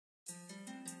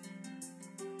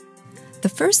The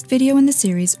first video in the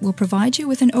series will provide you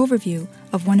with an overview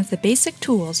of one of the basic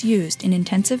tools used in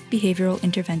intensive behavioral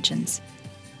interventions,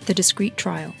 the discrete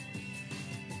trial.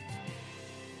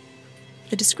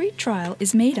 The discrete trial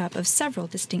is made up of several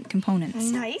distinct components.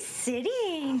 Nice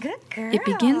sitting. Good girl. It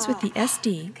begins with the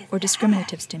SD, or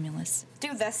discriminative stimulus.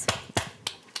 Do this.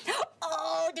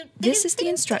 This is the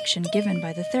instruction given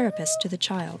by the therapist to the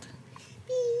child.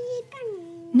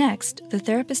 Next, the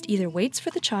therapist either waits for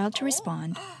the child to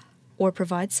respond or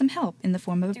provides some help in the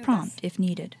form of a prompt if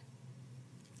needed.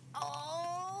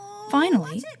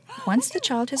 Finally, once the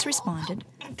child has responded,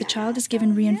 the child is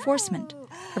given reinforcement,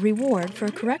 a reward for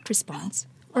a correct response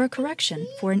or a correction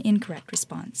for an incorrect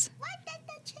response.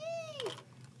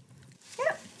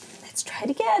 Yep. Let's try it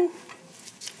again.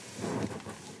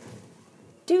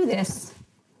 Do this.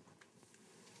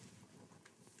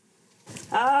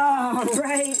 All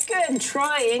right, good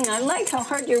trying. I like how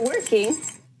hard you're working.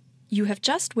 You have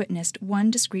just witnessed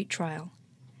one discrete trial.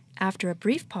 After a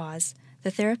brief pause,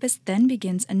 the therapist then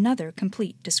begins another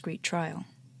complete discrete trial.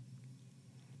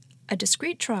 A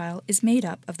discrete trial is made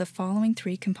up of the following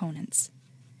three components: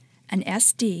 an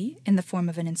SD in the form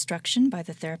of an instruction by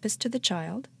the therapist to the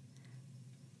child,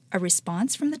 a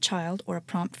response from the child or a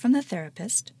prompt from the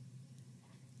therapist,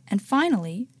 and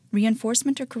finally,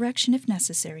 reinforcement or correction if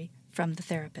necessary from the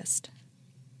therapist.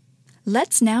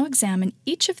 Let's now examine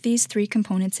each of these three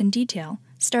components in detail,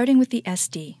 starting with the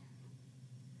SD.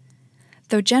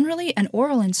 Though generally an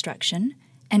oral instruction,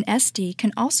 an SD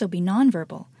can also be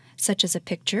nonverbal, such as a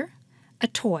picture, a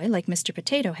toy like Mr.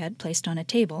 Potato Head placed on a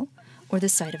table, or the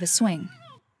sight of a swing.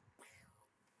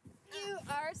 You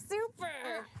are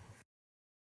super.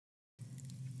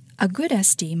 A good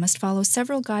SD must follow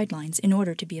several guidelines in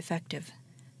order to be effective.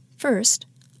 First,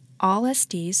 all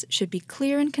SDs should be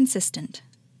clear and consistent.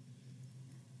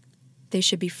 They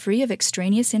should be free of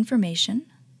extraneous information.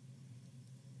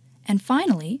 And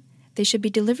finally, they should be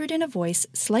delivered in a voice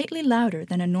slightly louder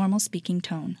than a normal speaking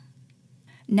tone.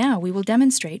 Now we will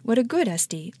demonstrate what a good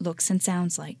SD looks and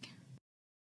sounds like.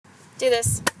 Do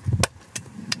this.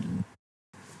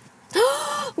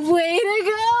 Way to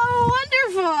go!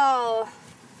 Wonderful!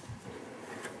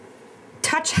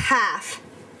 Touch half.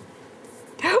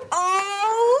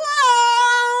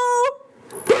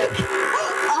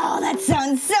 Oh, that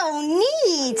sounds so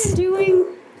neat.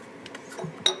 Doing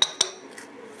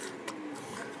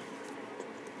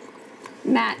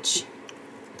match.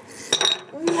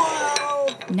 Whoa.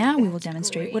 Now we will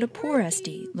demonstrate what a poor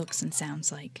SD looks and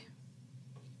sounds like.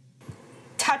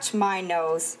 Touch my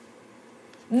nose.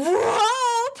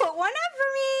 Whoa, put one up for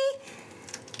me.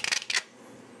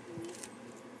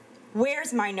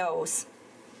 Where's my nose?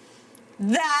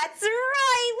 That's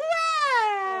right.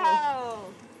 Wow.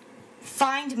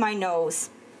 Find my nose.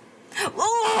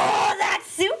 Oh, that's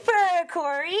super,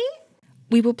 Corey.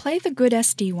 We will play the good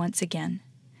SD once again.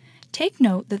 Take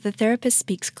note that the therapist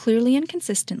speaks clearly and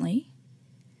consistently,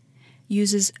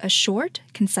 uses a short,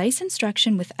 concise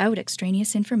instruction without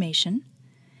extraneous information,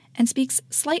 and speaks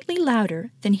slightly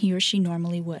louder than he or she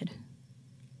normally would.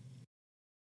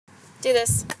 Do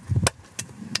this.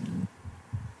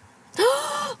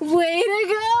 Way to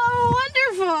go!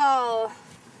 Wonderful!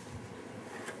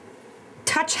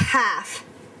 Touch half.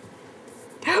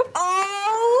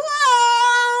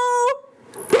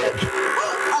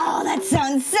 Oh, that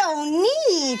sounds so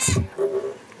neat.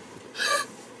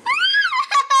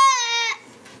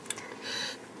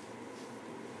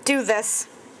 Do this.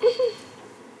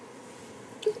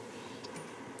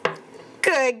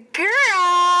 Good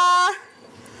girl.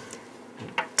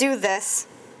 Do this.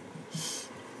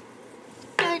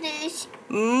 Do this.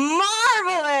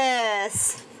 Marvelous.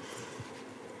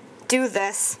 Do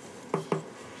this.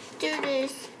 Do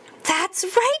this. That's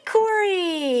right,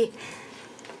 Corey.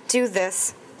 Do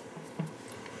this.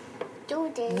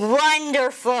 Do this.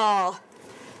 Wonderful.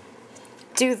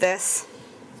 Do this.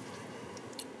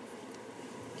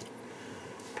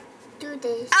 Do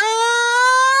this.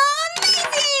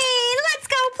 Amazing! Let's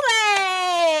go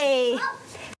play!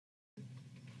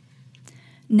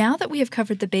 Now that we have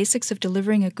covered the basics of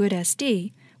delivering a good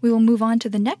SD, we will move on to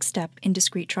the next step in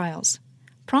discrete trials: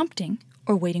 prompting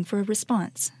or waiting for a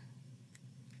response.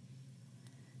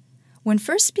 When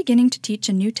first beginning to teach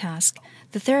a new task,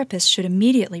 the therapist should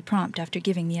immediately prompt after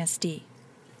giving the SD.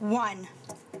 1.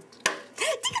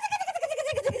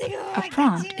 A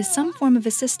prompt is some form of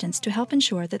assistance to help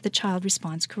ensure that the child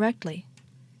responds correctly.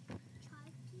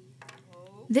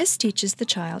 This teaches the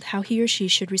child how he or she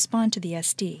should respond to the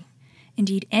SD.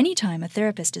 Indeed, any time a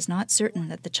therapist is not certain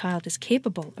that the child is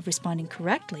capable of responding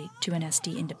correctly to an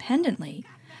SD independently,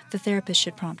 the therapist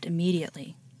should prompt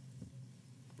immediately.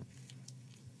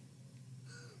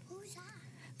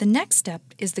 The next step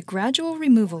is the gradual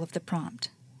removal of the prompt.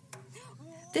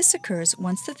 This occurs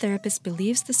once the therapist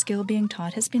believes the skill being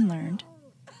taught has been learned,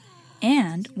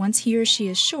 and once he or she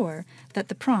is sure that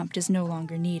the prompt is no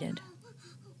longer needed.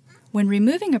 When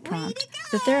removing a prompt,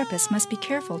 the therapist must be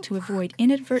careful to avoid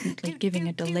inadvertently giving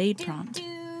a delayed prompt.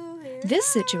 This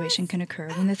situation can occur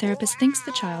when the therapist thinks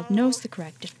the child knows the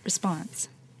correct response.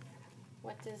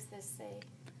 What does this say?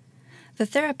 The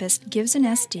therapist gives an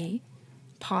SD,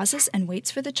 pauses and waits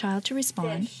for the child to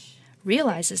respond,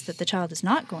 realizes that the child is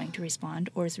not going to respond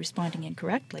or is responding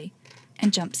incorrectly,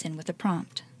 and jumps in with a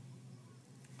prompt.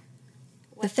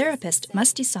 The therapist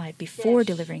must decide before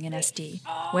delivering an SD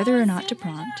whether or not to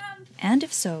prompt, and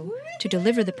if so, to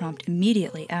deliver the prompt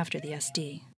immediately after the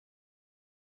SD.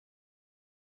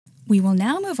 We will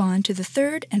now move on to the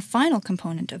third and final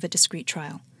component of a discrete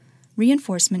trial,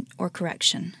 reinforcement or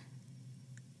correction.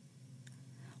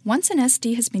 Once an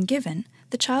SD has been given,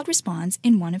 the child responds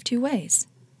in one of two ways.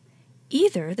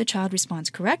 Either the child responds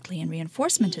correctly and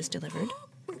reinforcement is delivered,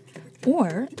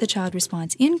 or the child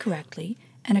responds incorrectly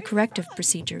and a corrective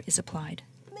procedure is applied.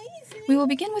 We will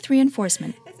begin with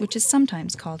reinforcement, which is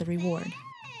sometimes called a reward.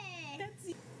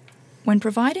 When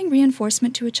providing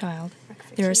reinforcement to a child,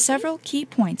 there are several key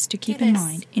points to keep in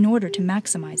mind in order to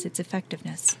maximize its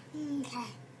effectiveness.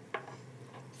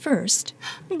 First,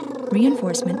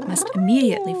 reinforcement must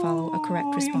immediately follow a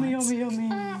correct response.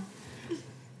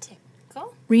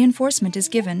 Reinforcement is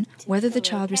given whether the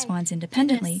child responds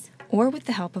independently or with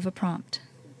the help of a prompt.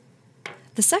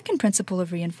 The second principle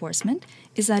of reinforcement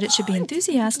is that it should be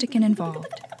enthusiastic and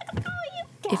involved.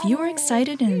 If you are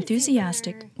excited and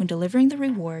enthusiastic when delivering the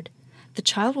reward, the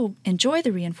child will enjoy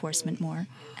the reinforcement more,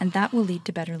 and that will lead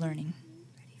to better learning.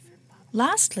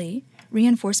 Lastly,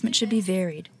 reinforcement should be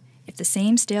varied. If the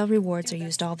same stale rewards are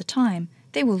used all the time,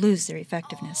 they will lose their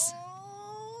effectiveness.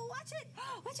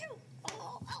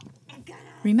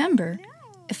 Remember,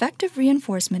 effective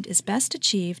reinforcement is best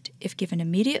achieved if given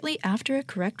immediately after a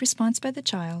correct response by the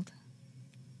child,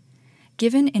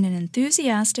 given in an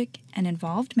enthusiastic and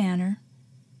involved manner,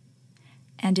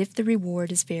 and if the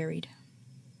reward is varied.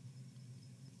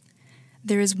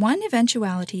 There is one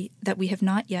eventuality that we have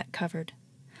not yet covered.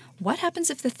 What happens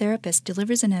if the therapist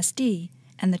delivers an SD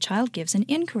and the child gives an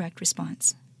incorrect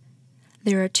response?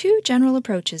 There are two general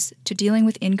approaches to dealing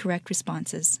with incorrect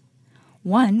responses.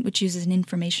 One which uses an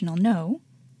informational no,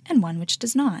 and one which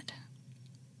does not.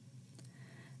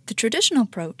 The traditional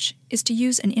approach is to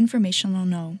use an informational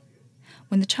no.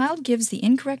 When the child gives the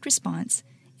incorrect response,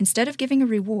 instead of giving a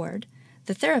reward,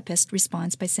 the therapist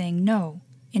responds by saying no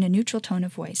in a neutral tone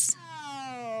of voice.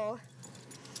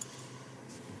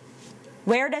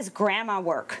 Where does Grandma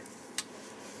work?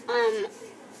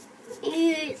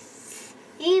 He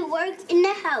works in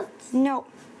the house. No.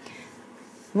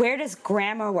 Where does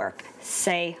Grandma work?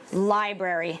 Say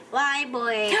library.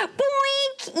 Library.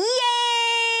 Boink!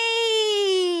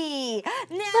 Yay!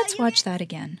 Let's watch that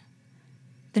again.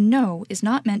 The no is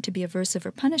not meant to be aversive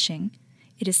or punishing.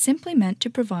 It is simply meant to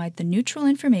provide the neutral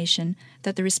information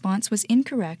that the response was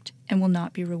incorrect and will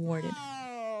not be rewarded.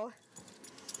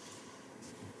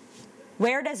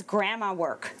 Where does Grandma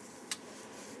work?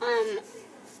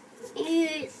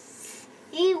 He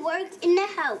works in the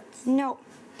house. No.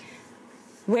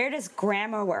 Where does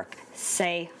Grandma work?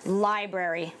 Say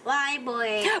library.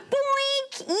 Library.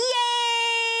 Boink! Yay!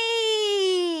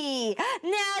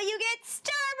 Now you get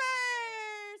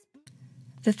Starburst!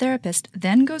 The therapist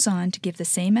then goes on to give the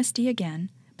same SD again,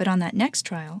 but on that next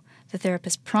trial, the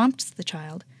therapist prompts the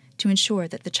child to ensure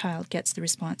that the child gets the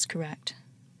response correct.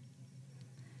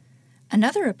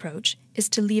 Another approach is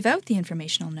to leave out the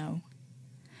informational no.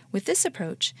 With this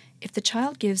approach, if the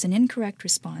child gives an incorrect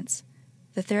response,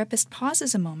 the therapist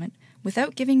pauses a moment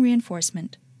without giving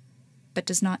reinforcement, but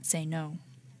does not say no.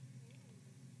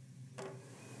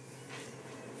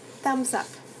 Thumbs up.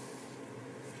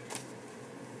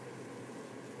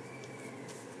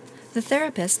 The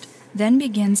therapist then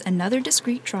begins another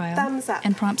discrete trial Thumbs up.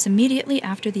 and prompts immediately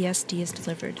after the SD is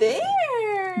delivered.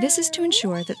 There! This is to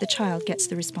ensure that the child gets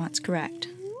the response correct.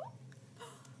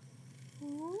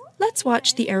 Let's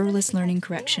watch the errorless learning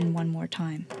correction one more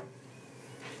time.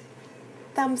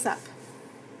 Thumbs up.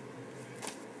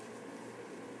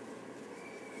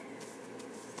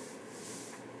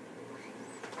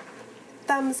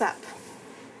 Thumbs up.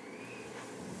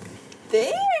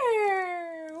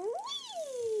 There!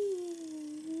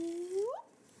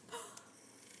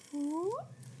 Whee!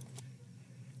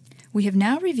 We have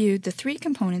now reviewed the three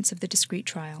components of the discrete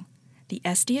trial: the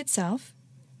SD itself,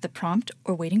 the prompt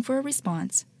or waiting for a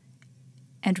response,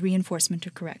 and reinforcement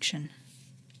or correction.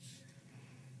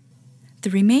 The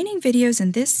remaining videos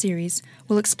in this series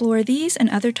will explore these and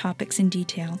other topics in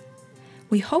detail.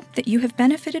 We hope that you have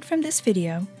benefited from this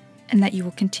video and that you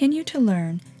will continue to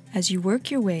learn as you work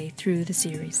your way through the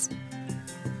series.